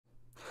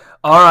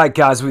All right,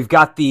 guys, we've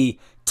got the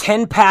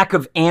 10-pack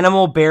of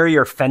animal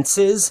barrier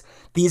fences.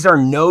 These are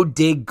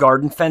no-dig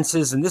garden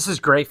fences, and this is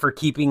great for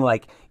keeping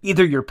like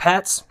either your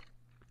pets,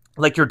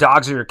 like your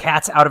dogs or your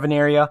cats, out of an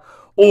area,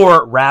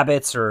 or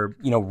rabbits or,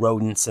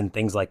 rodents and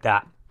things like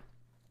that.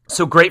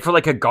 So great for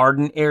like a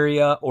garden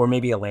area or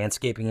maybe a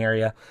landscaping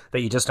area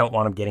that you just don't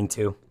want them getting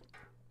to.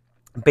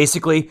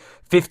 Basically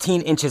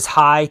 15 inches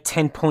high,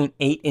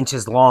 10.8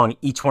 inches long,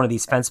 each one of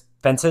these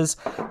fences.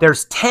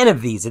 There's 10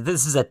 of these.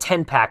 This is a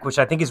 10-pack, which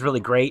I think is really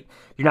great.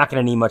 You're not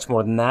going to need much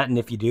more than that, and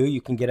if you do, you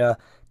can get a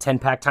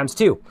 10-pack times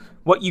 2.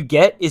 What you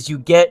get is you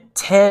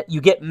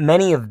get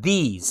many of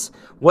these.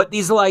 What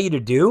these allow you to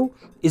do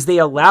is they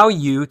allow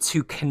you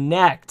to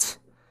connect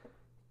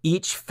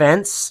each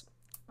fence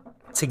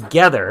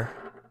together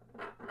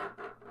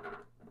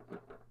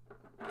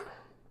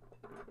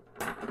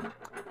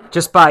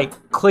just by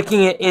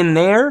clicking it in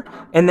there,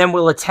 and then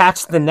we'll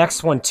attach the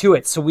next one to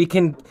it. So we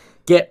can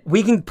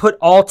put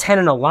all 10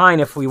 in a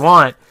line if we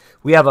want.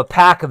 We have a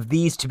pack of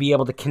these to be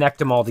able to connect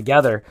them all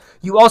together.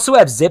 You also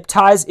have zip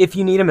ties if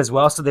you need them as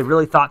well, so they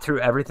really thought through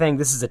everything.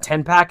 This is a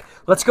 10-pack.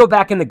 Let's go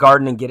back in the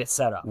garden and get it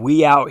set up.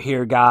 We out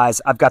here, guys.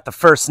 I've got the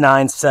first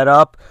 9 set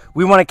up.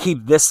 We want to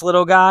keep this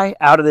little guy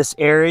out of this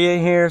area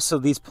here so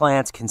these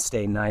plants can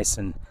stay nice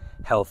and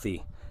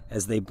healthy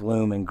as they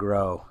bloom and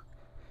grow.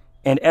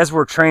 And as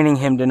we're training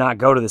him to not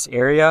go to this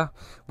area,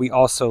 we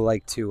also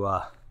like to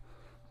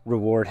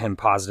reward him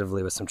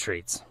positively with some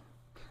treats.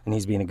 And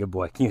he's being a good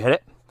boy. Can you hit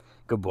it?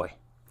 Good boy.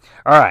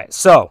 All right,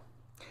 so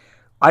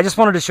I just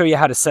wanted to show you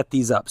how to set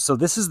these up. So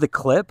this is the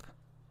clip.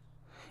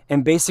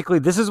 And basically,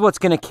 this is what's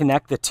going to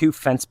connect the 2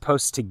 fence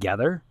posts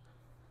together.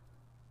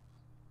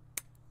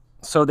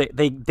 So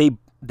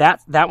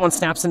that one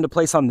snaps into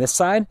place on this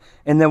side.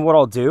 And then what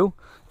I'll do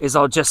is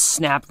I'll just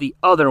snap the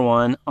other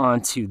one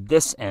onto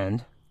this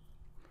end.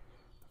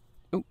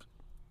 Oops,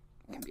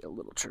 can be a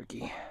little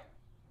tricky.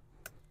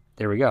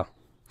 There we go.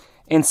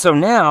 And so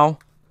now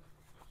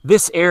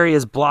this area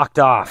is blocked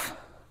off,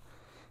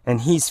 and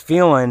he's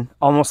feeling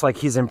almost like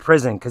he's in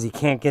prison because he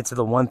can't get to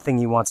the one thing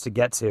he wants to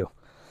get to.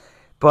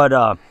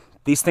 But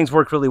these things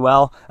work really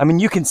well. I mean,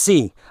 you can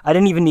see I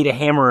didn't even need a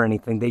hammer or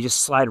anything. They just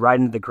slide right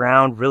into the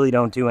ground, really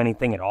don't do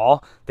anything at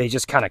all. They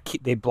just kind of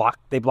they block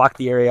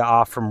the area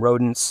off from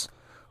rodents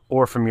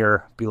or from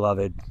your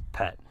beloved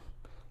pet.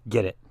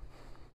 Get it.